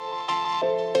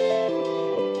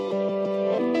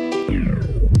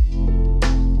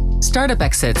Startup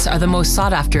exits are the most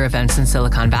sought-after events in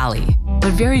Silicon Valley,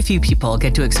 but very few people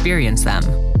get to experience them.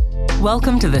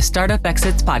 Welcome to the Startup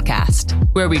Exits podcast,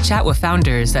 where we chat with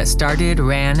founders that started,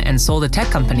 ran, and sold a tech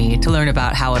company to learn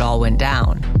about how it all went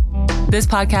down. This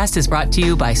podcast is brought to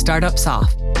you by Startup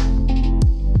Soft.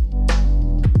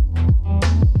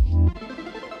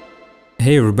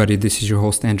 Hey everybody, this is your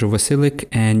host Andrew Vasilik,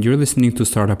 and you're listening to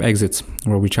Startup Exits,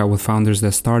 where we chat with founders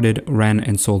that started, ran,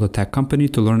 and sold a tech company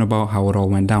to learn about how it all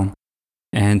went down.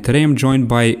 And today I'm joined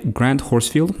by Grant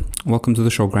Horsfield. Welcome to the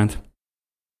show, Grant.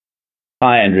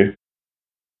 Hi, Andrew.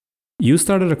 You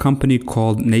started a company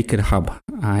called Naked Hub.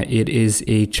 It is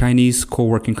a Chinese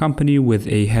co-working company with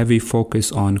a heavy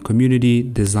focus on community,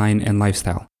 design, and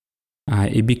lifestyle.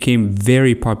 It became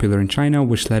very popular in China,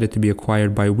 which led it to be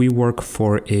acquired by WeWork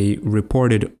for a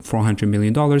reported $400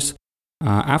 million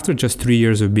after just 3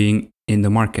 years of being in the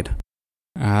market.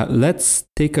 Let's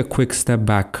take a quick step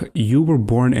back. You were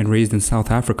born and raised in South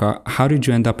Africa. How did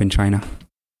you end up in China?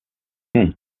 A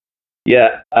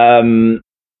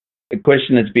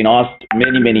question that's been asked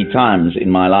many, many times in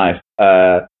my life.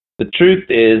 The truth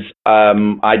is,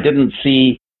 I didn't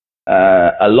see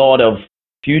a lot of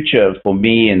future for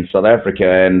me in South Africa,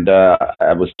 and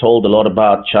I was told a lot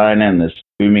about China and this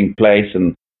booming place,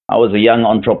 and I was a young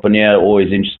entrepreneur,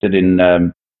 always interested in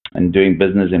doing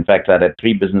business. In fact, I had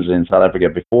 3 businesses in South Africa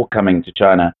before coming to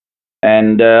China,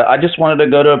 and I just wanted to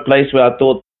go to a place where I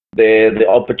thought the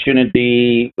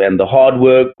opportunity and the hard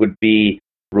work would be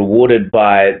rewarded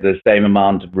by the same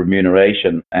amount of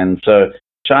remuneration. And so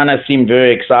China seemed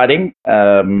very exciting.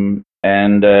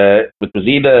 And it was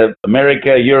either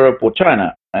America, Europe, or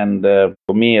China. And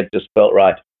for me, it just felt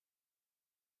right.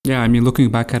 Yeah, I mean, looking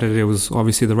back at it, it was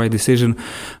obviously the right decision.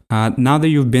 Now that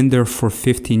you've been there for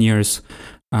 15 years,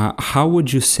 how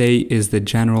would you say is the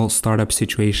general startup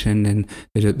situation and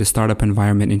the startup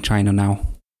environment in China now?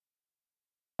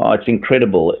 Oh, it's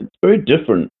incredible. It's very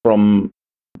different from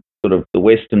sort of the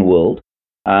Western world.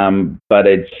 But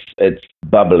it's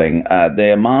bubbling.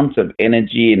 The amount of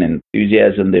energy and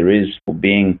enthusiasm there is for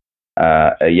being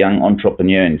a young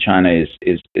entrepreneur in China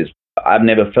is I've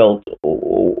never felt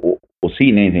or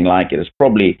seen anything like it. It's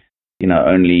probably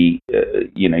only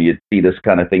you'd see this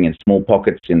kind of thing in small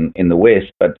pockets in the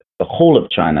West, but the whole of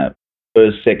China,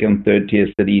 first, second, third tier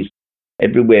cities,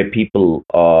 everywhere people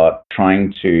are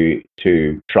trying to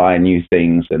try new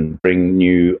things and bring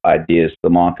new ideas to the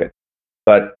market,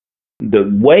 but the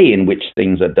way in which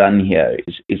things are done here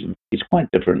is quite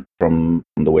different from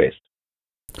the West.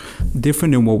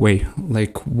 Different in what way?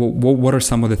 Like, what are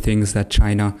some of the things that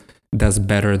China does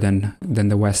better than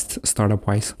the West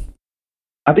startup-wise?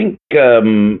 I think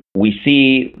we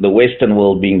see the Western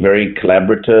world being very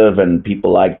collaborative, and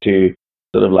people like to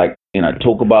sort of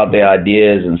talk about their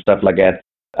ideas and stuff like that.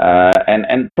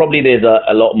 And probably there's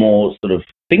a lot more sort of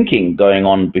thinking going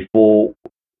on before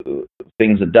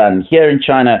things are done. Here in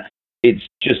China, it's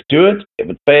just do it. If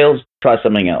it fails, try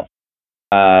something else.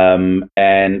 And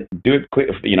do it quick,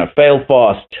 fail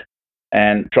fast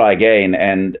and try again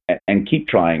and keep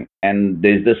trying. And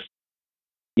there's this,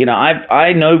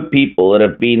 I know people that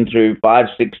have been through 5,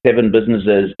 6, 7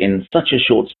 businesses in such a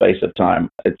short space of time.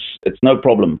 It's no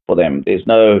problem for them.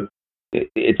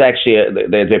 It's actually,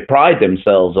 they pride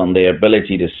themselves on their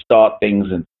ability to start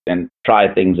things and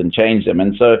try things and change them.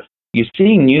 And so you're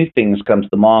seeing new things come to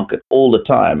the market all the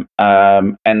time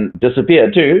and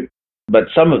disappear too, but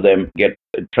some of them get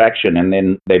traction and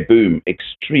then they boom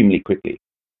extremely quickly.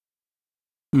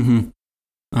 Mm-hmm.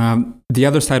 The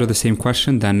other side of the same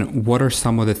question then, what are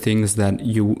some of the things that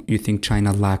you think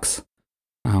China lacks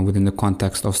within the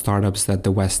context of startups that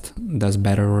the West does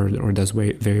better or does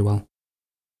very well?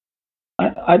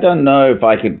 I don't know if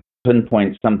I could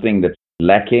pinpoint something that's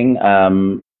lacking.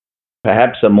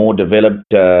 Perhaps a more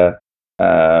developed,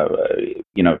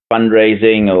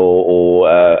 fundraising or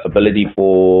ability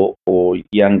for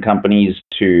young companies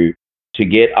to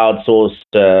get outsourced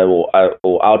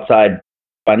or outside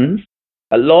funds.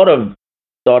 A lot of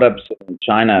startups in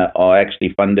China are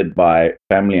actually funded by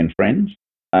family and friends.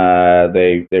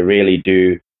 They really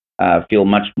do feel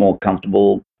much more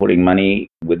comfortable putting money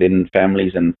within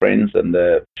families and friends, and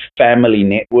the family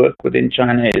network within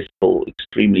China is still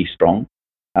extremely strong.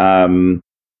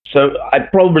 So I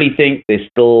probably think there's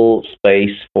still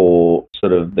space for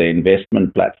sort of the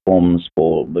investment platforms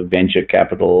for the venture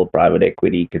capital, private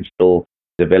equity can still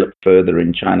develop further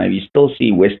in China. You still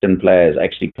see Western players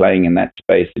actually playing in that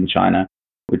space in China,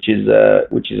 which is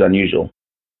unusual.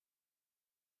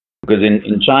 Because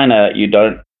in China, you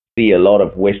don't see a lot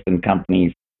of Western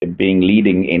companies being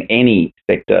leading in any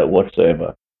sector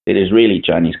whatsoever. It is really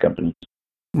Chinese companies.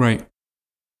 Right.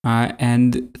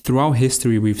 And throughout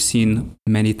history, we've seen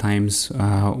many times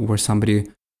where somebody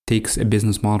takes a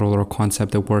business model or a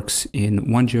concept that works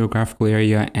in one geographical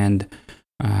area and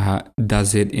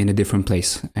does it in a different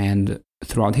place. And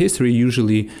throughout history,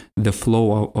 usually the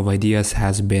flow of ideas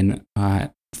has been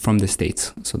from the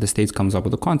States. So the States comes up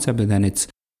with a concept, and then it's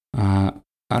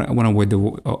I want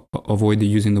to avoid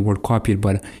using the word copied,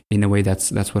 but in a way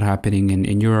that's what's happening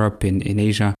in Europe, in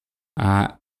Asia.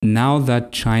 Now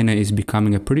that China is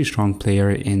becoming a pretty strong player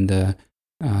in the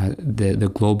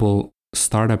global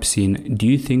startup scene, do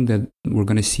you think that we're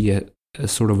going to see a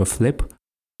sort of a flip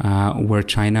where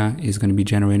China is going to be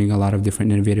generating a lot of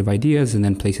different innovative ideas, and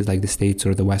then places like the States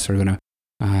or the West are going to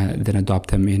then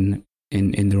adopt them in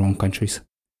their own countries?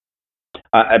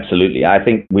 Absolutely. I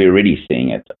think we're already seeing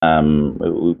it.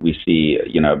 We see,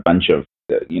 a bunch of,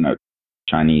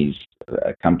 Chinese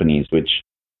companies, which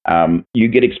you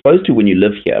get exposed to when you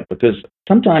live here, because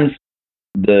sometimes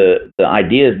the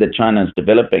ideas that China is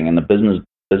developing and the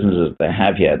businesses they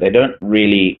have here, they don't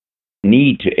really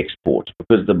need to export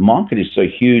because the market is so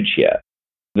huge here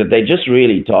that they're just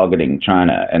really targeting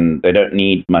China and they don't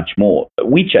need much more.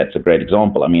 WeChat's a great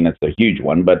example. I mean, it's a huge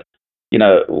one, but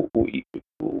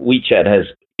WeChat has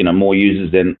more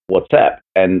users than WhatsApp,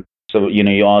 and so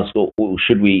you ask, well,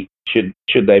 should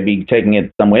they be taking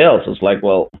it somewhere else? It's like,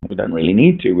 well, we don't really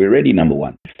need to. We're already number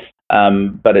one,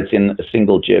 but it's in a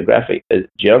single geography.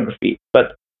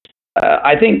 But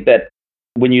I think that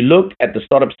when you look at the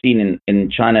startup scene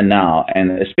in China now,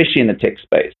 and especially in the tech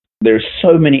space, there's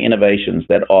so many innovations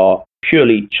that are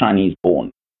purely Chinese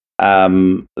born.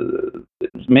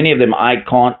 Many of them I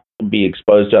can't be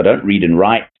exposed to. I don't read and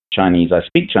write Chinese. I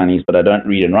speak Chinese, but I don't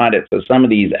read and write it. So some of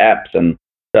these apps and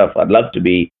stuff I'd love to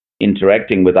be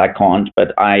interacting with, I can't,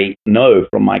 but I know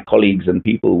from my colleagues and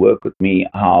people who work with me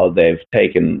how they've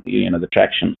taken, the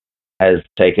traction has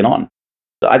taken on.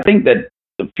 So I think that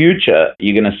the future,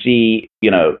 you're going to see,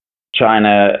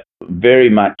 China very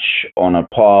much on a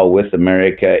par with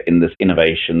America in this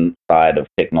innovation side of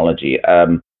technology.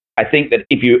 I think that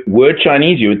if you were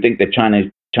Chinese, you would think that China's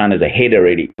ahead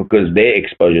already because their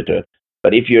exposure to it.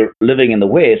 But if you're living in the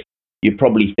West, you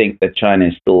probably think that China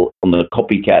is still on the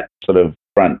copycat sort of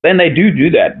front. Then they do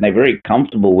that. And they're very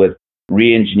comfortable with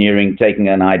re-engineering, taking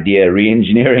an idea,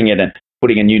 re-engineering it and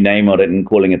putting a new name on it and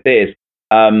calling it theirs.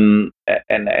 And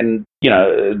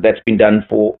that's been done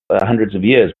for hundreds of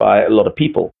years by a lot of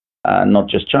people, not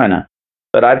just China.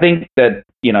 But I think that,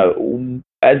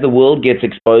 as the world gets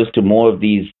exposed to more of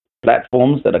these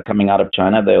platforms that are coming out of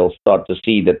China, they'll start to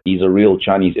see that these are real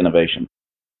Chinese innovations.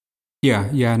 Yeah,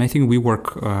 and I think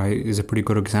WeWork is a pretty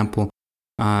good example.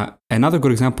 Another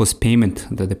good example is payment.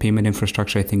 The payment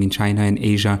infrastructure, I think, in China and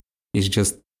Asia is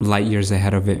just light years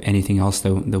ahead of anything else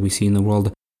that we see in the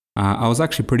world. I was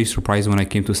actually pretty surprised when I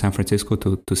came to San Francisco,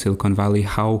 to Silicon Valley,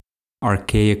 how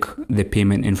archaic the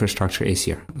payment infrastructure is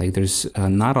here. Like, there's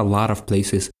not a lot of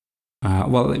places.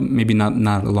 Well, maybe not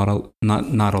a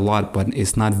lot, but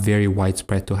it's not very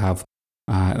widespread to have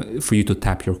for you to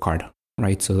tap your card,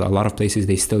 right? So a lot of places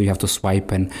you have to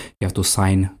swipe and you have to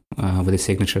sign with a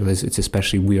signature. It's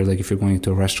especially weird, like if you're going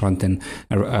to a restaurant and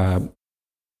a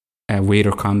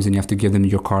waiter comes and you have to give them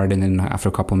your card, and then after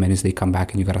a couple of minutes they come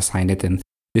back and you got to sign it. And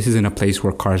this is in a place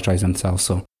where cars drive themselves.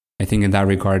 So I think in that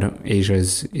regard, Asia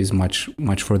is much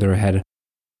further ahead.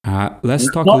 Let's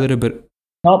talk a little bit.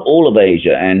 Not all of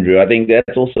Asia, Andrew. I think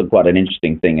that's also quite an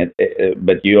interesting thing.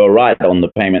 But you're right on the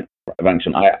payment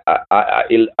function.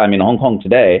 I'm in Hong Kong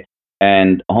today,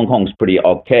 and Hong Kong's pretty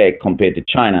archaic compared to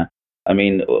China. I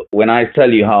mean, when I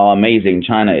tell you how amazing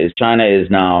China is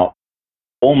now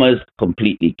almost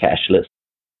completely cashless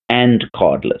and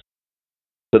cardless.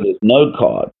 So there's no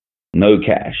card, no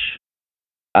cash,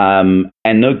 and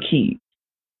no keys.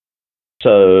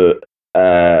 So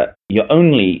your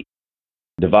only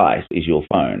device is your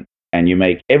phone, and you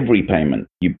make every payment.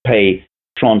 You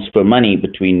transfer money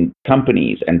between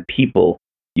companies and people.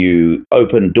 You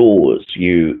open doors.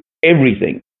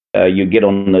 Everything. You get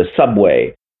on the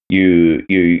subway. Your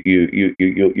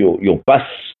bus.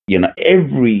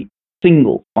 Every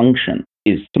single function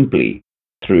is simply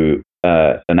through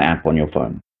an app on your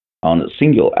phone, on a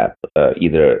single app,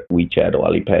 either WeChat or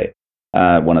Alipay.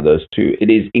 One of those two. It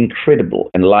is incredible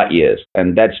and light years,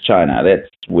 and that's China. That's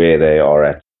where they are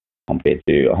at compared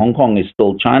to Hong Kong. Is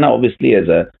still China, obviously, as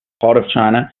a part of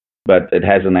China, but it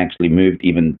hasn't actually moved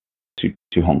even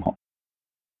to Hong Kong.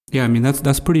 Yeah, I mean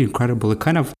that's pretty incredible. It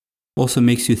kind of also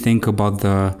makes you think about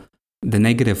the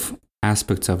negative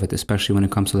aspects of it, especially when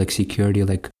it comes to like security.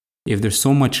 Like if there's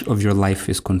so much of your life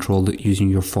is controlled using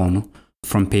your phone,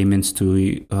 from payments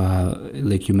to,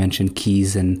 like you mentioned,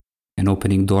 keys and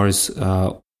opening doors,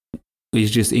 it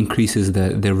just increases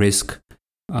the risk,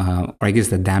 or I guess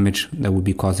the damage that would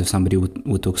be caused if somebody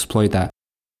would to exploit that.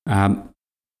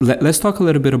 Let's talk a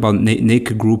little bit about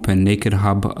Naked Group and Naked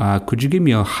Hub. Could you give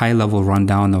me a high-level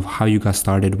rundown of how you got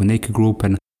started with Naked Group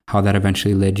and how that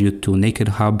eventually led you to Naked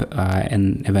Hub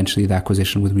and eventually the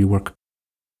acquisition with WeWork?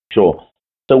 Sure.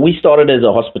 So we started as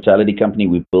a hospitality company.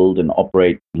 We build and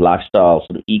operate lifestyle,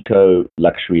 sort of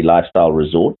eco-luxury lifestyle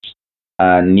resorts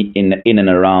in and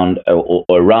around or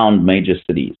around major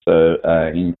cities. So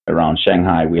around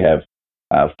Shanghai, we have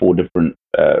 4 different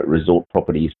resort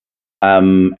properties.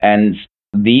 And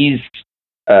these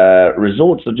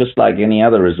resorts are just like any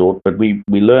other resort, but we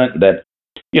learned that,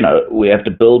 we have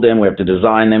to build them, we have to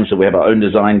design them. So we have our own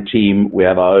design team, we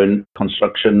have our own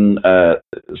construction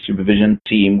supervision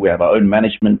team, we have our own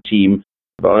management team,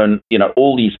 our own,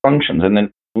 all these functions. And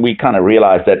then we kind of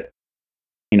realized that,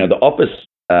 the office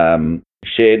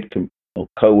shared or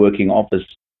co-working office,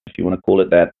 if you want to call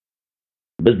it that,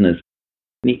 business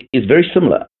is very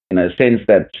similar in a sense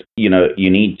that, you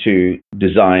need to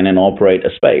design and operate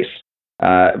a space,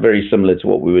 very similar to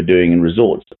what we were doing in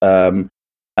resorts.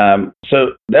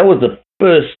 So that was the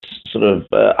first sort of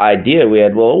idea we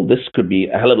had. Well, this could be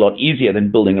a hell of a lot easier than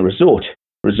building a resort.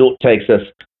 Resort takes us,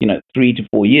 3 to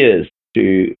 4 years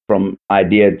from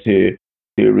idea to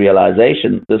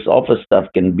realization. This office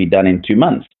stuff can be done in 2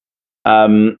 months.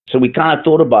 So we kind of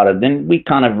thought about it. Then we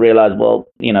kind of realized, well,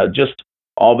 just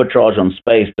arbitrage on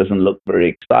space doesn't look very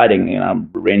exciting. I'm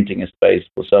renting a space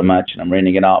for so much and I'm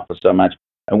renting it out for so much.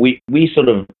 And we sort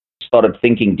of started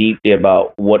thinking deeply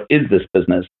about what is this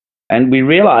business. And we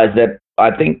realized that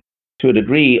I think to a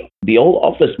degree, the old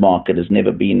office market has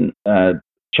never been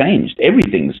changed.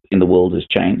 Everything in the world has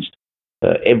changed.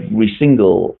 Every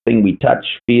single thing we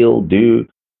touch, feel, do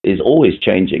is always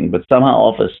changing, but somehow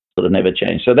office sort of never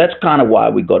changed. So that's kind of why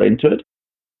we got into it.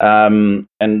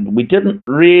 And we didn't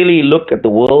really look at the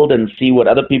world and see what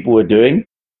other people were doing.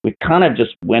 We kind of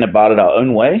just went about it our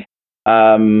own way.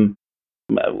 WeWork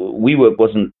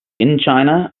wasn't in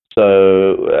China,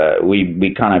 so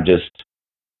we kind of just,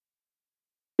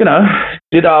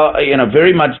 did our,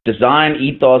 very much design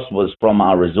ethos was from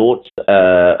our resorts,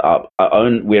 our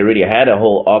own. We already had a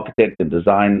whole architect and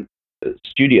design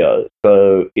studio,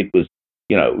 so it was,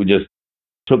 we just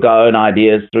took our own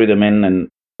ideas, threw them in, and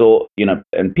thought,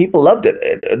 and people loved it.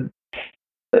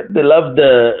 They loved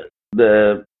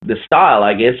the style,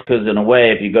 I guess, because in a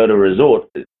way, if you go to a resort,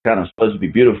 it's kind of supposed to be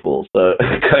beautiful. So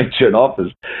going to an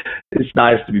office, it's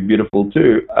nice to be beautiful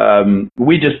too.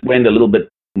 We just went a little bit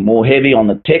more heavy on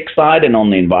the tech side and on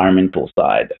the environmental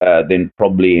side than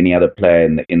probably any other player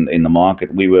in the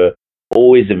market. We were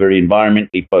always a very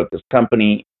environmentally focused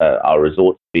company. Our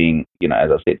resorts being,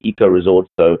 as I said, eco resorts.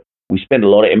 So we spend a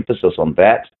lot of emphasis on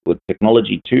that with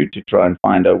technology too, to try and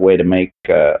find a way to make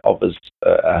office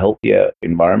a healthier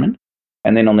environment.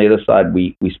 And then on the other side,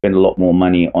 we spend a lot more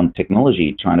money on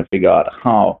technology, trying to figure out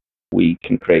how we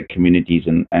can create communities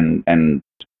and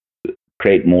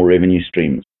create more revenue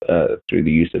streams through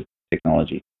the use of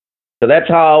technology. So that's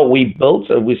how we built.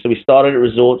 So we started at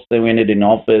resorts, then we ended in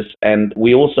office, and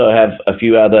we also have a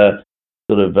few other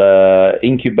sort of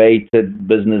incubated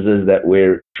businesses that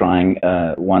we're trying.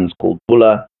 One's called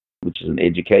Bula, which is an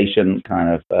education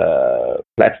kind of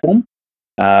platform.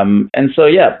 And so,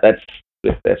 yeah, that's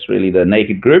really the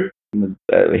Naked Group.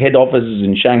 The head office is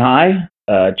in Shanghai,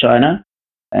 China,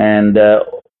 and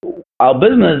our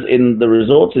business in the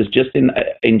resorts is just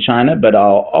in China, but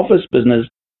our office business,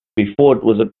 before it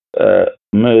was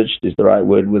merged, is the right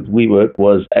word, with WeWork,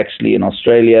 was actually in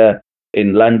Australia,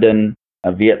 in London,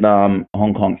 Vietnam,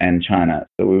 Hong Kong, and China.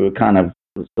 So we were kind of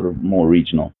sort of more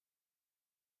regional.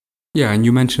 Yeah, and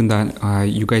you mentioned that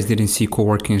you guys didn't see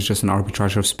co-working as just an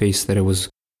arbitrage of space, that it was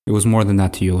more than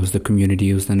that to you. It was the community,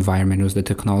 it was the environment, it was the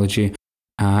technology.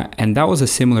 And that was a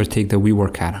similar take that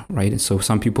WeWork had, right? So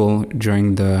some people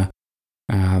during the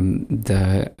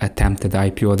attempt at the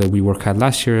IPO that WeWork had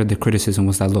last year, the criticism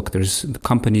was that, look, there's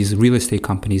companies, real estate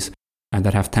companies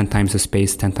that have 10 times the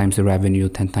space, 10 times the revenue,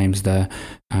 10 times the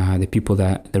people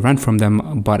that rent from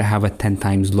them, but have a 10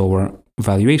 times lower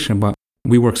valuation. But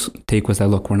WeWork's take was that,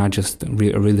 look, we're not just a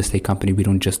real estate company. We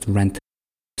don't just rent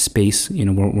space. We're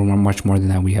much more than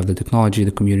that. We have the technology,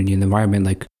 the community, and the environment,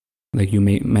 like you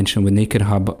may mention with Naked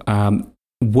Hub.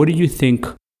 What do you think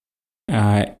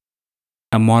a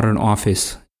modern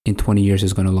office in 20 years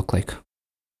is going to look like?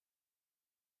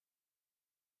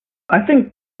 I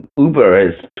think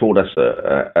Uber has taught us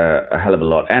a hell of a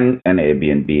lot, and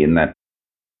Airbnb, in that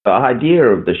the idea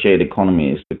of the shared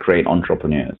economy is to create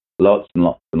entrepreneurs, lots and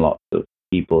lots and lots of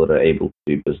people that are able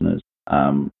to do business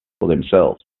for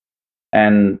themselves.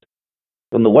 And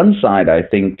on the one side, I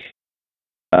think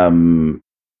the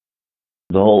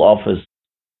whole office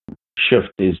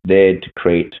shift is there to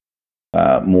create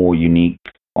more unique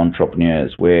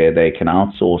entrepreneurs where they can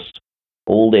outsource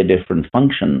all their different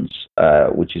functions,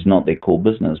 which is not their core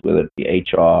business, whether it be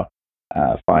HR,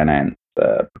 finance,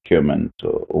 procurement,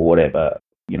 or whatever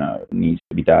needs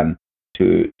to be done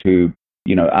to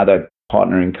other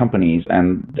partnering companies,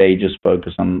 and they just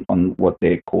focus on what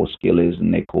their core skill is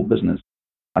and their core business.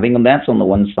 I think that's on the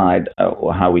one side,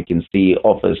 or how we can see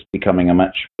office becoming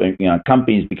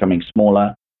companies becoming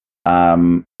smaller,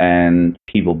 and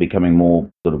people becoming more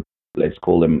sort of, let's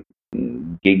call them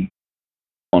gig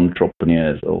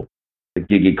entrepreneurs or the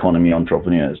gig economy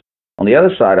entrepreneurs. On the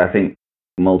other side, I think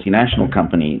multinational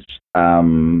companies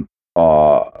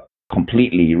are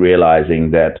completely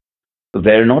realizing that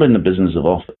they're not in the business of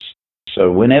office.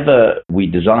 So whenever we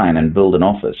design and build an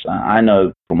office, I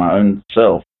know for my own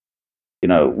self,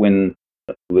 when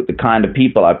with the kind of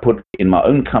people I put in my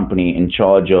own company in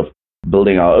charge of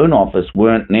building our own office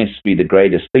weren't necessarily the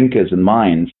greatest thinkers and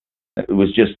minds. It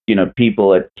was just,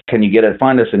 people that, can you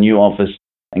find us a new office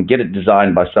and get it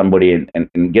designed by somebody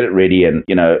and get it ready, and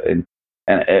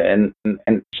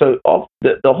so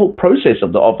the whole process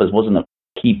of the office wasn't a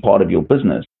key part of your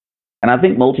business. And I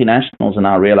think multinationals are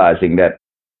now realizing that,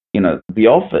 the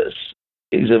office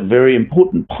is a very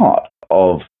important part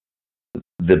of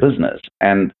the business,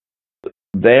 and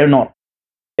they're not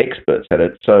experts at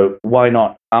it. So why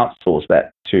not outsource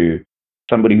that to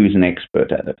somebody who's an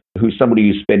expert at it, somebody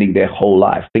who's spending their whole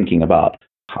life thinking about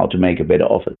how to make a better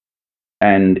office?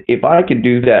 And if I can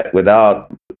do that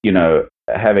without,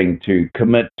 having to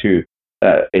commit to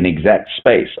an exact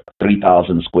space,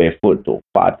 3,000 square foot or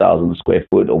 5,000 square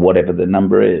foot or whatever the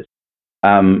number is,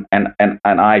 and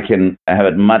I can have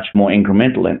it much more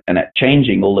incremental and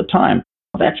changing all the time,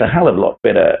 well, that's a hell of a lot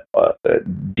better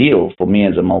deal for me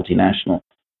as a multinational.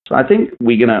 So I think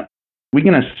we're gonna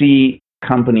see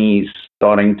companies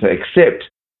starting to accept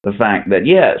the fact that,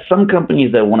 some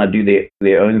companies that want to do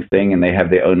their own thing and they have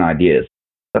their own ideas,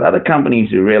 but other companies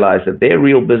who realize that their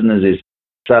real business is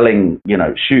selling,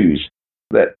 shoes,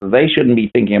 that they shouldn't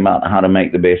be thinking about how to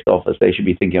make the best office. They should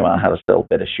be thinking about how to sell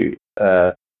better shoes.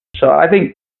 So I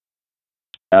think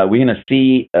we're going to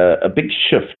see a big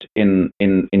shift in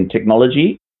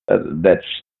technology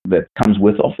that comes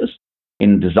with office,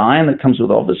 in design that comes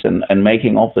with office, and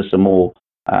making office a more,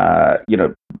 an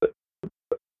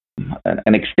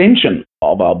extension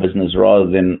of our business rather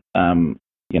than,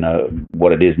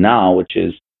 what it is now, which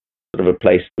is sort of a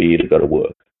place for you to go to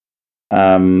work.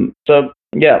 So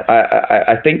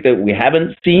I think that we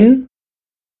haven't seen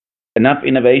enough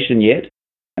innovation yet,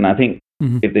 and I think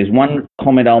if there's one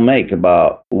comment I'll make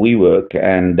about WeWork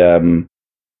and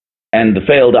the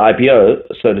failed IPO,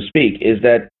 so to speak, is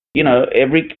that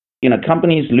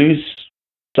companies lose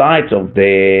sight of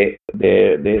their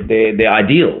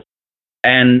ideals,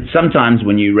 and sometimes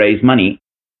when you raise money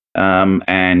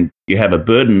and you have a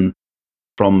burden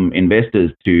from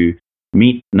investors to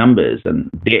meet numbers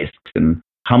and desks and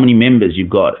how many members you've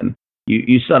got, and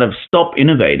you sort of stop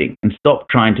innovating and stop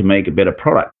trying to make a better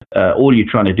product. All you're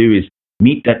trying to do is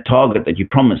meet that target that you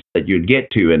promised that you'd get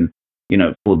to, and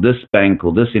for this bank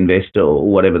or this investor or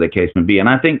whatever the case may be. And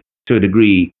I think to a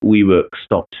degree WeWork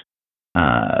stopped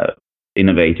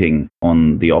innovating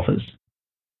on the office,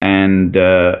 and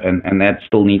that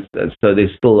still needs. So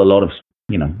there's still a lot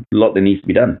that needs to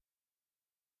be done.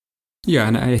 Yeah,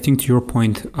 and I think to your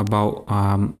point about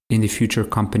in the future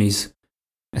companies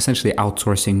essentially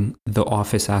outsourcing the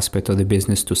office aspect of the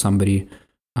business to somebody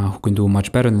who can do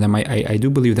much better than them. I do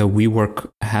believe that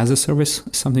WeWork has a service,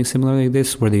 something similar like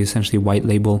this, where they essentially white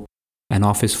label an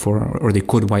office or they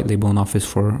could white label an office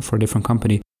for a different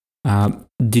company.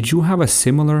 Did you have a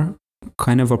similar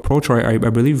kind of approach? Or I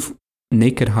believe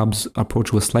Naked Hub's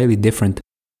approach was slightly different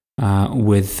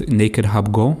with Naked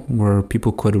Hub Go, where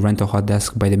people could rent a hot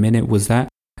desk by the minute. Was that,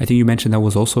 I think you mentioned that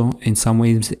was also in some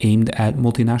ways aimed at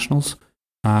multinationals.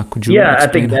 Could you explain? I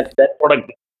think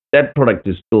that product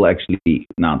is still actually,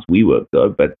 now it's WeWork though,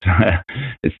 but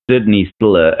it's certainly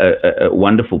still a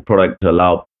wonderful product to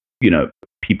allow,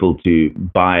 people to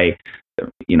buy,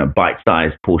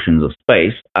 bite-sized portions of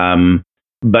space.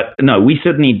 But no, we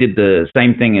certainly did the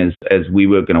same thing as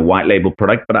WeWork in a white label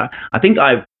product. But I think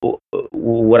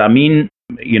what I mean,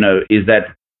 is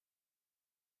that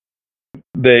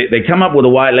they come up with a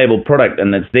white label product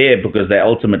and it's there because they're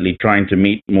ultimately trying to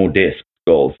meet more desk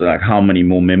goals, like how many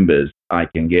more members I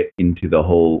can get into the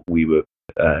whole WeWork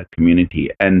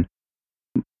community. And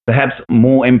perhaps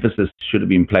more emphasis should have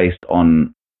been placed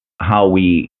on how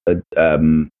we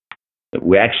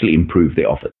we actually improve the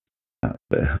office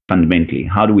fundamentally.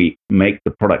 How do we make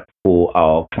the product for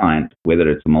our client, whether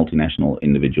it's a multinational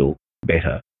individual,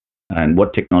 better? And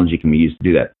what technology can we use to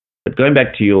do that? But going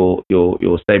back to your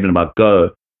statement about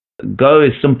Go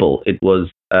is simple. It was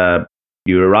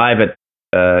you arrive at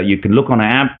you can look on an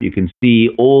app, you can see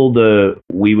all the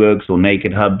WeWorks or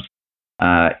Naked Hubs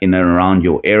in and around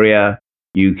your area.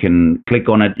 You can click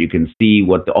on it, you can see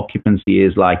what the occupancy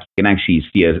is like. You can actually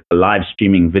see a live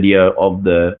streaming video of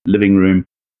the living room,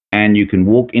 and you can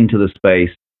walk into the space,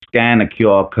 scan a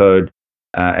QR code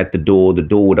at the door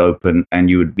would open, and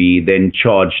you would be then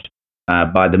charged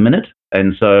by the minute.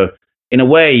 And so in a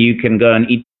way, you can go and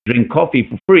drink coffee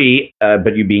for free,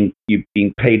 but you're being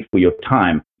paid for your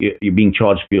time. You're being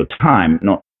charged for your time,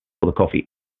 not for the coffee.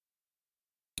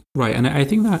 Right, and I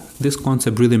think that this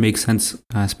concept really makes sense,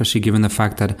 especially given the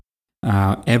fact that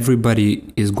everybody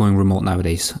is going remote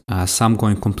nowadays. Some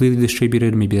going completely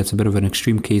distributed, maybe that's a bit of an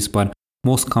extreme case, but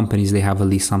most companies, they have at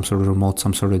least some sort of remote,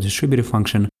 some sort of distributed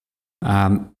function.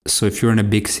 So if you're in a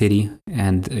big city,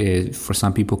 and for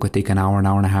some people it could take an hour and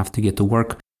a half to get to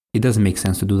work, it doesn't make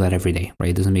sense to do that every day, right?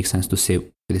 It doesn't make sense to sit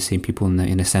with the same people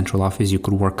in a central office. You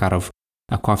could work out of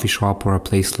a coffee shop or a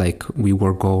place like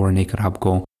WeWork Go or Naked Hub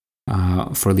Go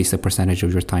for at least a percentage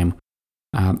of your time.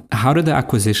 How did the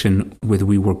acquisition with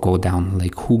WeWork go down?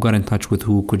 Like, who got in touch with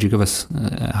who? Could you give us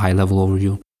a high-level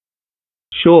overview?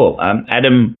 Sure.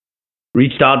 Adam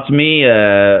reached out to me.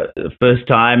 The first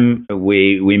time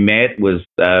we met was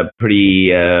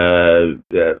pretty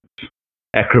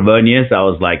acrimonious. I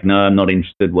was like, no, I'm not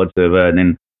interested whatsoever.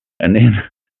 And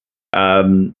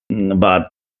then about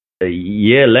a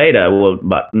year later,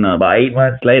 about 8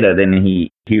 months later, then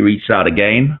he reached out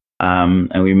again,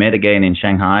 and we met again in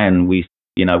Shanghai, and we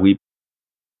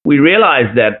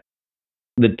realized that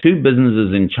the two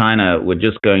businesses in China were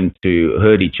just going to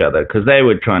hurt each other, because they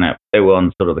were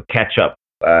on sort of the catch up,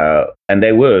 and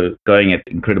they were going at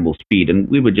incredible speed, and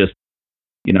we were just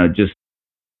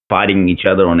fighting each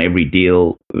other on every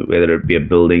deal, whether it be a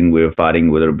building we were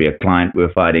fighting, whether it be a client we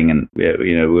were fighting, and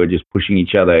we were just pushing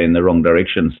each other in the wrong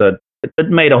direction. So it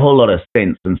made a whole lot of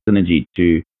sense and synergy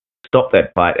to stop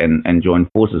that fight and join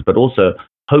forces. But also,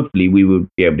 hopefully, we would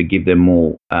be able to give them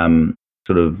more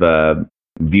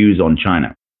views on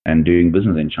China and doing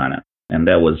business in China. And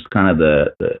that was kind of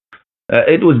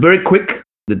it was very quick.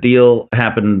 The deal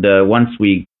happened once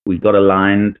we got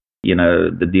aligned.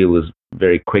 The deal was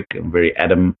very quick and very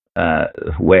Adam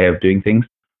way of doing things.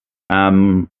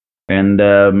 I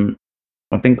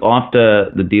think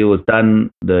after the deal was done,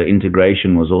 the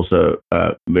integration was also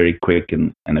very quick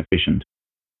and efficient.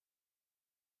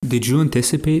 Did you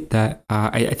anticipate that?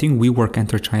 I think WeWork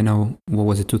entered China, what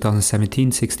was it,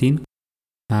 2017, 16?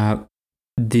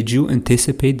 Did you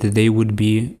anticipate that they would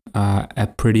be a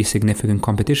pretty significant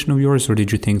competition of yours, or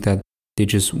did you think that they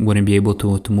just wouldn't be able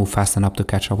to move fast enough to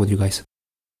catch up with you guys?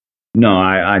 No,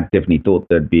 I definitely thought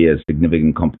there'd be a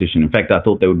significant competition. In fact, I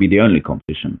thought they would be the only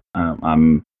competition.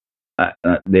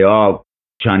 There are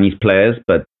Chinese players,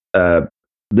 but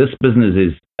this business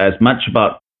is as much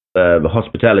about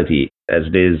hospitality as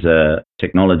it is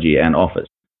technology and office.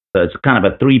 So it's kind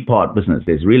of a three-part business.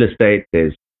 There's real estate,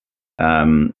 there's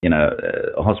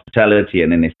hospitality,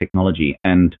 and then there's technology.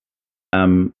 And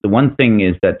the one thing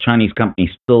is that Chinese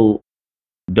companies still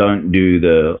don't do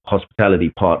the hospitality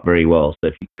part very well.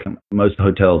 So most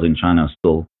hotels in China are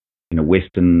still,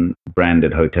 Western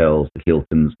branded hotels, the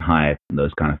Hiltons, Hyatt, and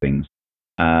those kind of things.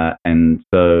 And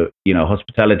so,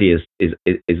 hospitality is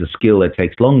a skill that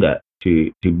takes longer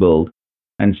to build.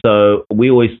 And so we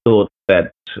always thought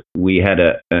that we had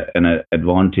an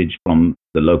advantage from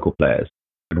the local players.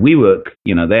 But WeWork,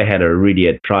 they had already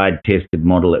a tried, tested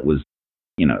model that was,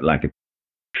 like a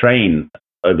train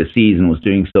overseas and was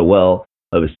doing so well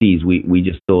overseas. We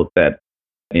just thought that,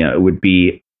 it would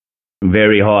be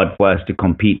very hard for us to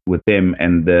compete with them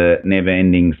and the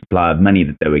never-ending supply of money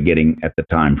that they were getting at the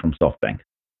time from SoftBank.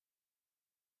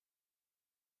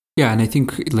 Yeah, and I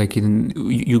think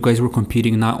you guys were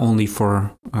competing not only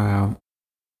for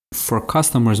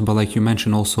customers, but like you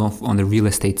mentioned, also on the real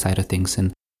estate side of things.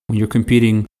 And when you're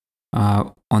competing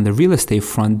on the real estate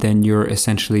front, then you're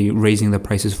essentially raising the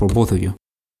prices for both of you.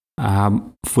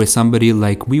 For somebody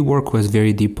like WeWork who has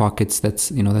very deep pockets, that's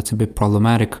a bit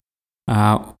problematic.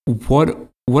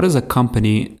 What is a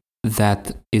company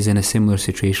that is in a similar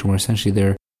situation where essentially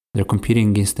they're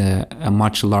competing against a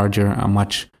much larger,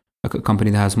 a company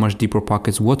that has much deeper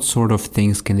pockets? What sort of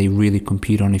things can they really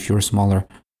compete on if you're a smaller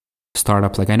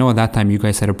startup? Like, I know at that time you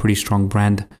guys had a pretty strong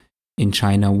brand in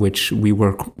China, which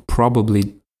WeWork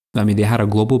probably, they had a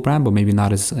global brand, but maybe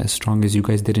not as strong as you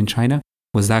guys did in China.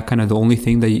 Was that kind of the only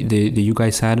thing that you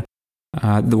guys had?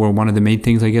 That were one of the main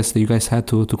things, I guess, that you guys had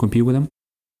to compete with them?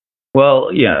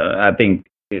 Well, yeah, I think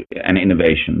an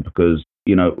innovation, because,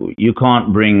 you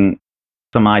can't bring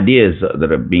some ideas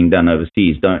that are being done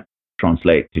overseas, don't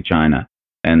translate to China.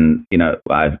 And,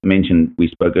 I've mentioned, we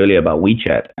spoke earlier about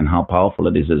WeChat and how powerful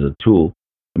it is as a tool.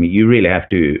 I mean, you really have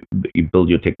to build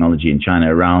your technology in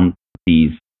China around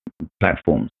these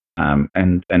platforms.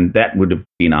 And that would have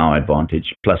been our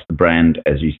advantage, plus the brand,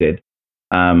 as you said.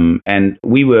 And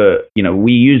we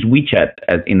use WeChat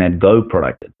as in that Go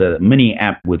product. It's a mini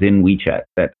app within WeChat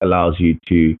that allows you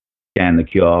to scan the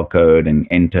QR code and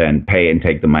enter and pay and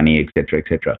take the money, et cetera, et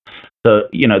cetera. So,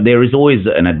 there is always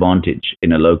an advantage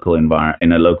in a local environment,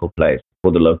 in a local place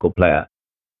for the local player.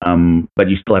 But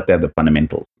you still have to have the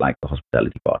fundamentals, like the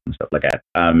hospitality part and stuff like that.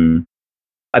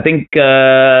 I think,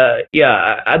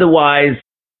 otherwise,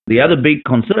 the other big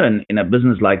concern in a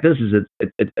business like this is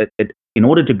it in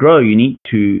order to grow, you need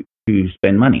to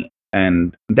spend money.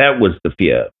 And that was the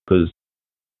fear, because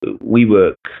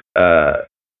WeWork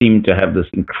seemed to have this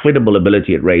incredible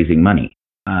ability at raising money.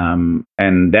 And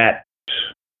that,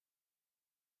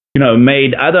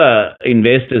 made other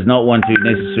investors not want to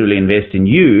necessarily invest in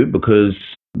you, because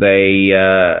they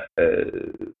were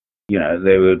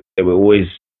always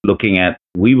looking at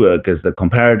WeWork as the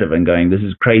comparative and going, this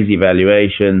is crazy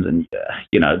valuations. And,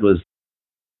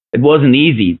 it wasn't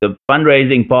easy. The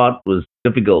fundraising part was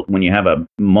difficult when you have a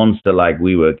monster like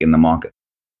WeWork in the market.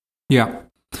 Yeah.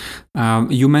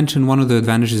 You mentioned one of the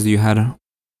advantages that you had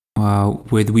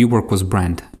with WeWork was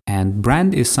brand. And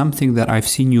brand is something that I've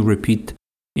seen you repeat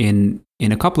in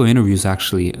a couple of interviews,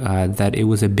 actually, that it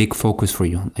was a big focus for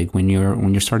you. Like when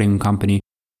you're starting a company,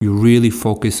 you really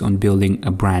focus on building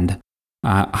a brand.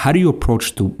 How do you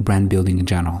approach to brand building in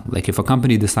general? Like if a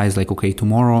company decides like, okay,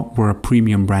 tomorrow we're a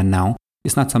premium brand now,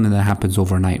 it's not something that happens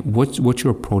overnight. What's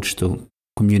your approach to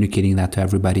communicating that to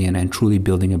everybody and truly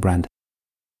building a brand?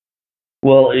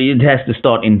 Well, it has to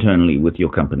start internally with your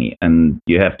company, and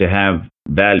you have to have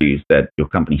values that your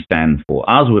company stands for.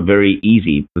 Ours were very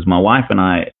easy because my wife and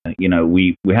I,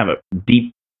 we have a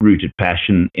deep-rooted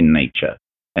passion in nature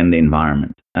and the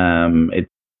environment. It's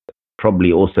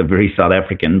probably also very South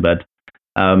African, but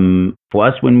for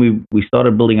us, when we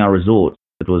started building our resorts,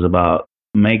 it was about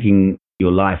making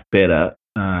your life better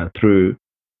through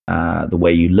the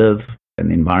way you live and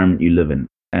the environment you live in.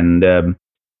 And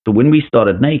so when we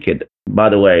started Naked, by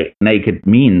the way, naked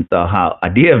means the whole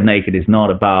idea of naked is not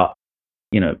about,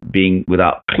 being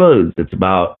without clothes. It's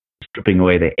about stripping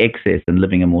away the excess and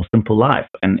living a more simple life.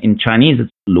 And in Chinese,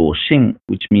 it's luo xing,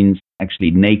 which means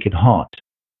actually naked heart.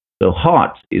 So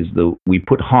heart is we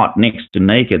put heart next to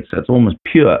naked, so it's almost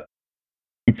pure.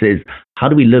 It says, how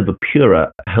do we live a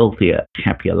purer, healthier,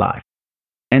 happier life?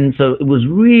 And so it was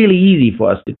really easy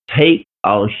for us to take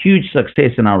our huge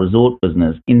success in our resort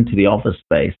business into the office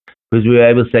space, because we were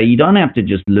able to say, you don't have to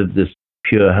just live this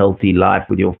pure, healthy life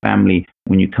with your family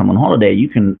when you come on holiday. You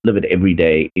can live it every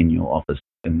day in your office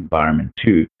environment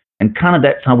too. And kind of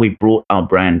that's how we brought our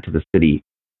brand to the city.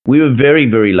 We were very,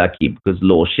 very lucky because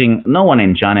luo xing, no one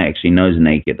in China actually knows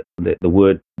naked. The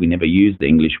word, we never use the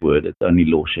English word, it's only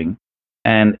luo xing.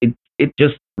 And it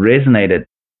just resonated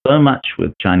so much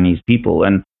with Chinese people.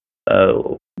 And,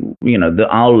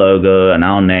 our logo and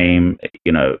our name,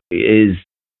 is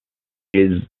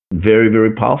very,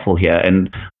 very powerful here.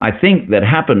 And I think that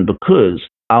happened because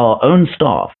our own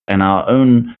staff and our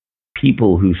own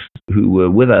people who were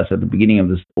with us at the beginning of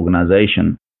this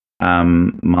organization,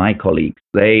 my colleagues,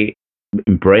 they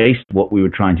embraced what we were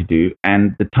trying to do,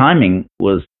 and the timing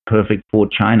was perfect for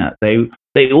China.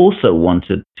 They also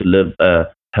wanted to live a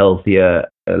healthier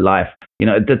life.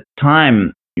 At the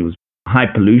time, it was high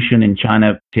pollution in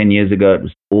China 10 years ago. It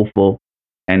was awful,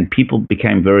 and people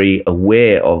became very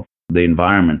aware of the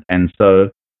environment, and so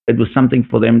it was something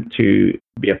for them to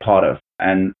be a part of.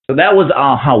 And so that was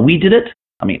how we did it.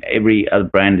 I mean, every other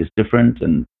brand is different,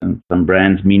 and some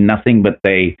brands mean nothing, but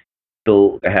they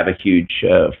still have a huge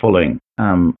following.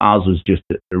 Ours was just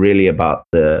really about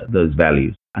those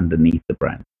values underneath the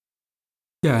brand.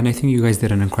 Yeah, and I think you guys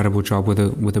did an incredible job with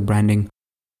the branding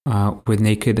with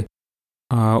Naked.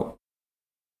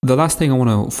 The last thing I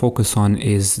want to focus on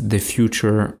is the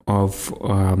future of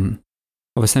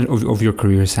your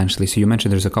career, essentially. So you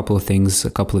mentioned there's a couple of things, a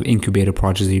couple of incubator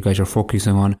projects that you guys are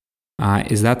focusing on.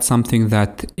 Is that something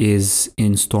that is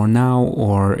in store now,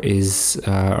 or is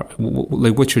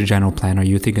what's your general plan? Are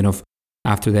you thinking of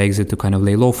after the exit to kind of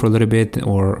lay low for a little bit,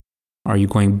 or are you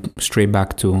going straight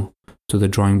back to the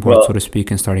drawing board, so to speak,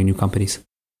 and starting new companies?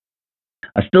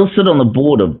 I still sit on the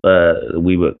board of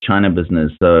WeWork China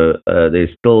business, so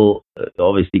there's still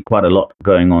obviously quite a lot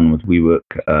going on with WeWork,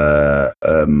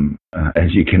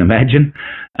 as you can imagine.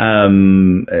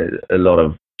 A lot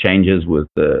of changes with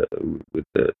the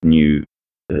new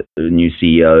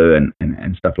CEO and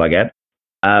stuff like that.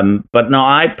 But no,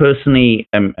 I personally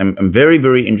am very,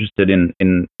 very interested in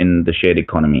the shared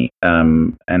economy,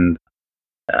 and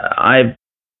I've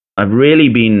really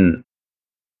been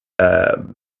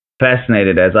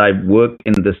fascinated as I work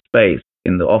in this space,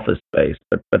 in the office space,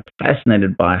 but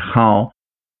fascinated by how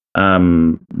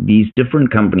these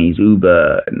different companies,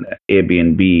 Uber and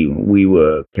Airbnb,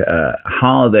 WeWork,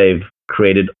 how they've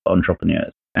created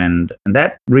entrepreneurs, and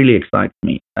that really excites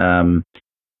me.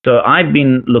 So I've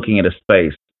been looking at a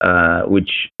space, a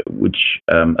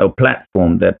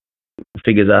platform that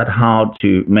figures out how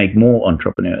to make more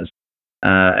entrepreneurs.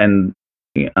 And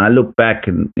I look back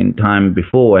in time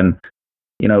before, and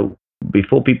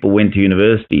before people went to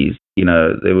universities,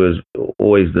 there was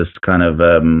always this kind of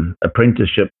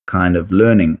apprenticeship kind of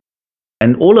learning.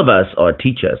 And all of us are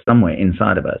teachers somewhere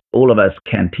inside of us. All of us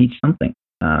can teach something.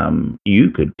 You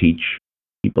could teach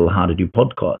people how to do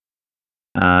podcasts.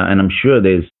 And I'm sure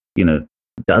there's,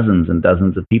 dozens and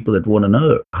dozens of people that want to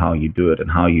know how you do it and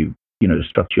how you,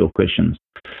 structure your questions.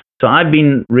 So I've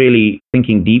been really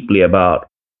thinking deeply about,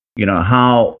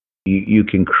 how you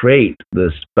can create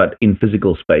this, but in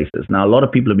physical spaces. Now, a lot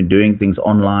of people have been doing things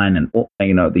online and,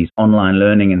 these online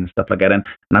learning and stuff like that. And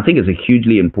I think it's a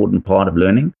hugely important part of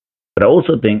learning. But I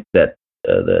also think that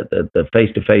the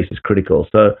face-to-face is critical.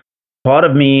 So part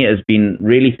of me has been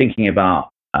really thinking about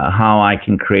how I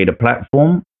can create a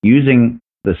platform using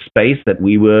the space that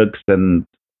WeWorks and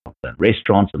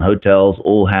restaurants and hotels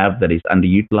all have that is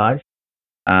underutilized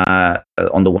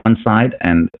on the one side,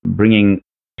 and bringing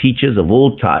teachers of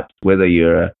all types, whether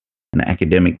you're an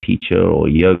academic teacher or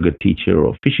a yoga teacher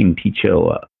or fishing teacher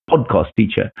or a podcast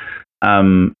teacher,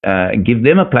 give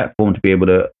them a platform to be able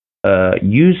to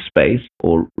use space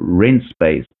or rent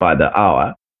space by the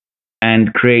hour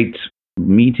and create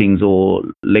meetings or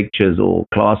lectures or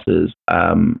classes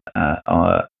from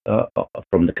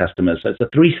the customers. So it's a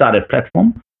three-sided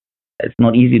platform. It's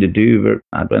not easy to do.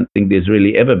 I don't think there's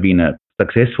really ever been a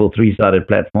successful three-sided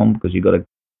platform, because you've got to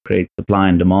create supply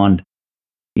and demand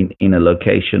in a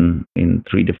location in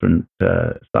three different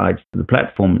sides to the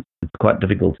platform. It's quite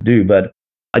difficult to do, but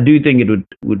I do think it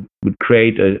would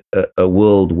create a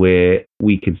world where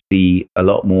we could see a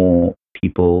lot more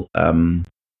people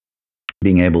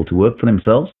being able to work for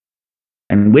themselves.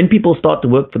 And when people start to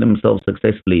work for themselves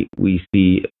successfully, we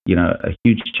see, a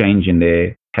huge change in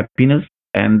their happiness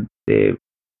and their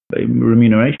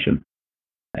remuneration.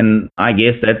 And I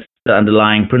guess that's the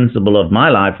underlying principle of my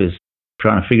life, is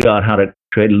trying to figure out how to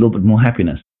create a little bit more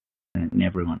happiness in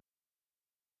everyone.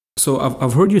 So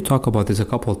I've heard you talk about this a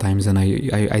couple of times, and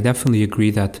I definitely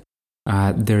agree that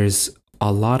there's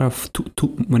a lot of,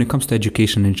 when it comes to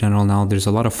education in general now, there's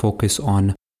a lot of focus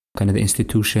on kind of the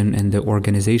institution and the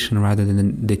organization rather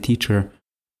than the teacher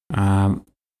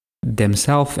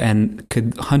themselves, and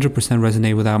could 100%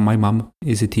 resonate with that. My mom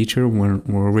is a teacher. We're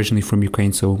originally from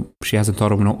Ukraine, so she hasn't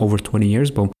taught over 20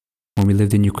 years, but when we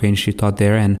lived in Ukraine, she taught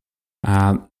there. And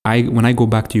when I go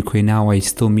back to Ukraine now, I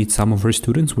still meet some of her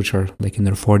students, which are like in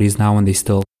their 40s now, and they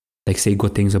still like say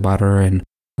good things about her, and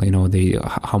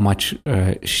how much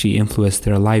she influenced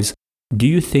their lives. Do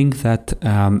you think that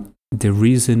the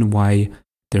reason why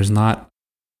there's not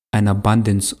an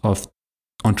abundance of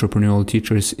entrepreneurial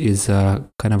teachers is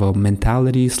kind of a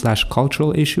mentality /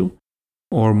 cultural issue,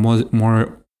 or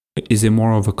is it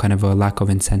more of a kind of a lack of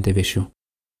incentive issue?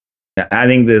 I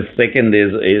think the second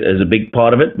is a big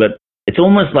part of it, but it's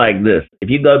almost like this. If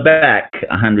you go back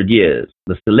 100 years,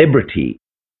 the celebrity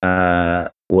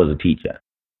was a teacher.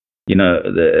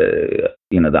 The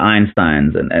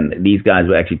Einsteins and these guys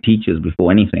were actually teachers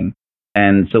before anything.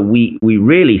 And so we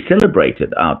really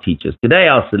celebrated our teachers. Today,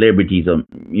 our celebrities are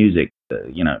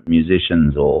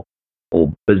musicians or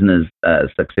business,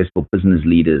 successful business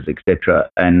leaders, etc.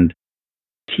 And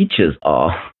teachers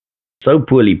are so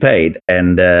poorly paid,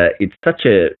 and it's such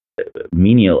a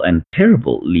menial and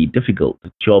terribly difficult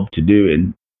job to do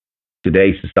in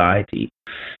today's society.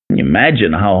 Can you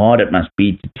imagine how hard it must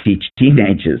be to teach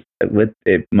teenagers with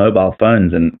their mobile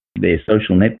phones and their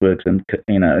social networks, and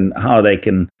how they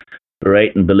can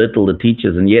berate and belittle the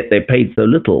teachers, and yet they're paid so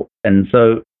little. And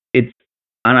so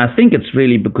I think it's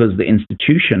really because the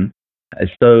institution is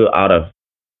so out of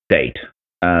date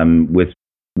with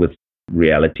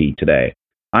reality today.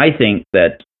 I think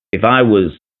that if I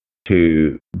was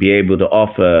to be able to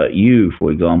offer you,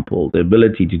 for example, the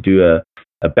ability to do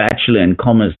a bachelor in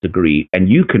commerce degree, and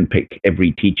you can pick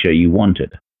every teacher you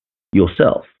wanted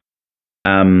yourself.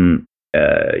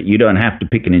 You don't have to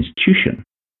pick an institution.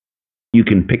 You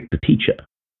can pick the teacher.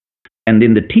 And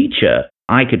then the teacher,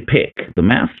 I could pick the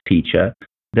maths teacher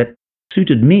that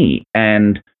suited me.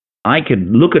 And I could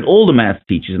look at all the maths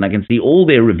teachers and I can see all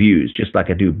their reviews, just like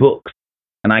I do books.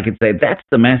 And I could say, that's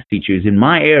the maths teacher who's in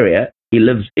my area. He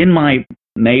lives in my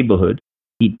neighborhood.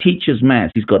 He teaches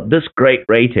maths. He's got this great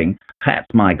rating. That's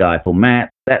my guy for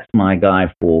maths. That's my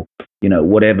guy for,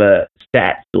 whatever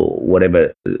stats or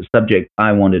whatever subject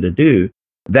I wanted to do.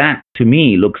 That, to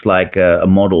me, looks like a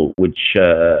model which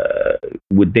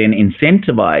would then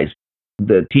incentivize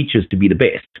the teachers to be the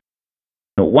best.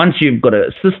 Now, once you've got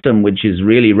a system which is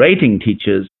really rating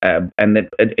teachers and that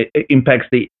it impacts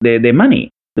their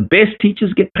money, the best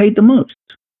teachers get paid the most.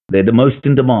 They're the most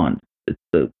in demand. It's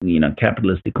the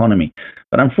capitalist economy.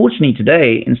 But unfortunately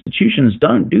today, institutions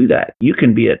don't do that. You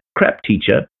can be a crap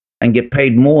teacher and get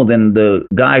paid more than the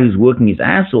guy who's working his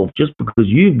ass off just because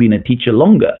you've been a teacher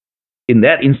longer in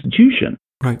that institution.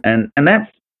 Right. And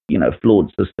that's,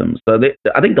 flawed systems. So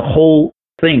I think the whole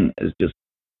thing is just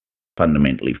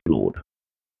fundamentally flawed.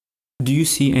 Do you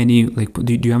see any,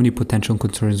 do you have any potential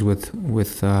concerns with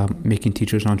making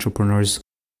teachers entrepreneurs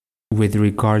with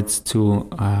regards to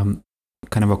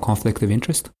kind of a conflict of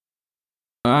interest?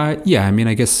 Yeah,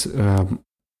 I guess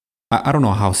I don't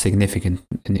know how significant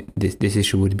this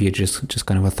issue would be. Just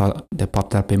kind of a thought that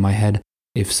popped up in my head.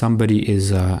 If somebody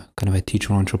is kind of a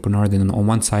teacher or entrepreneur, then on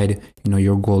one side,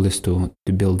 your goal is to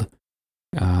build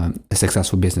a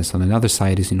successful business. On another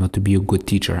side is, to be a good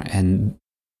teacher, and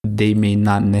they may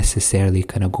not necessarily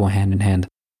kind of go hand in hand.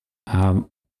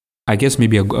 I guess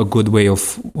maybe a good way of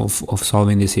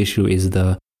solving this issue is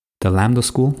the Lambda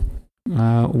School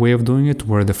way of doing it,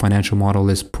 where the financial model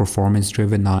is performance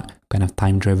driven, not kind of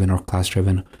time driven or class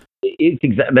driven.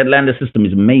 That Lambda system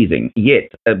is amazing,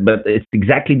 but it's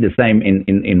exactly the same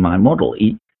in my model.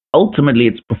 Ultimately,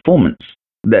 it's performance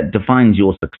that defines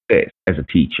your success as a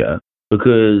teacher.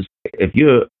 Because if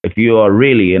you are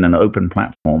really in an open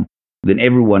platform, then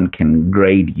everyone can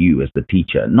grade you as the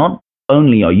teacher. Not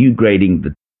only are you grading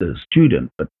the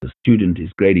student, but the student is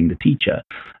grading the teacher.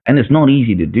 And it's not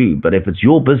easy to do, but if it's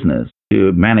your business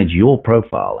to manage your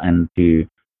profile and to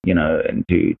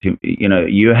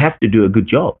you have to do a good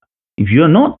job. If you're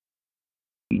not,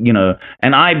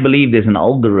 and I believe there's an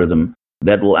algorithm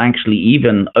that will actually,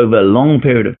 even over a long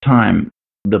period of time,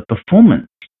 the performance,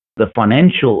 the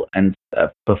financial and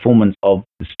performance of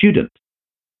the student,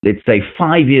 let's say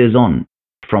 5 years on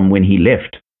from when he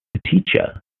left the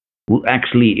teacher, will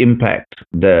actually impact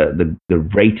the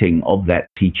rating of that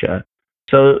teacher.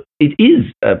 So it is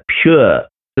a pure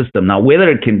system. Now, whether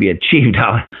it can be achieved,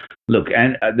 look,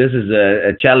 and this is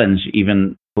a challenge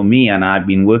even for me, and I've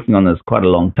been working on this quite a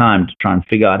long time to try and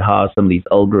figure out how some of these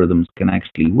algorithms can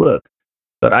actually work.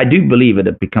 But I do believe that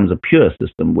it becomes a pure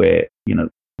system where,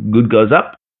 good goes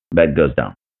up, bad goes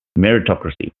down.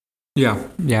 Meritocracy. Yeah,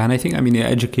 and I think, the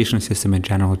education system in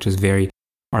general, which is very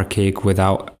archaic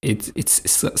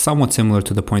it's somewhat similar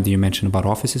to the point that you mentioned about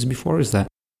offices before, is that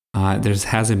there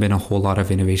hasn't been a whole lot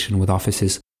of innovation with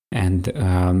offices, and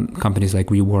companies like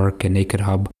WeWork and Naked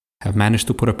Hub have managed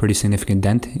to put a pretty significant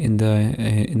dent in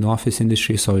the office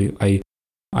industry. So I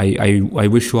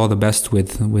wish you all the best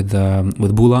with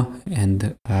Bula,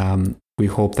 and we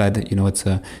hope that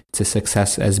it's a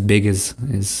success as big as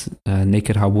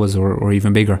Naked Hub was, or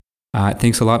even bigger.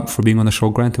 Thanks a lot for being on the show,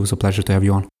 Grant. It was a pleasure to have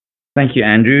you on. Thank you,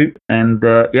 Andrew, and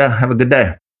have a good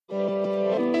day.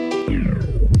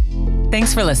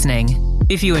 Thanks for listening.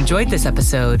 If you enjoyed this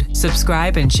episode,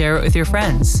 subscribe and share it with your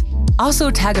friends.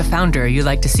 Also, tag a founder you'd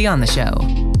like to see on the show.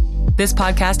 This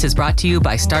podcast is brought to you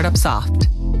by Startup Soft.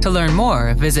 To learn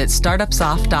more, visit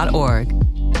startupsoft.org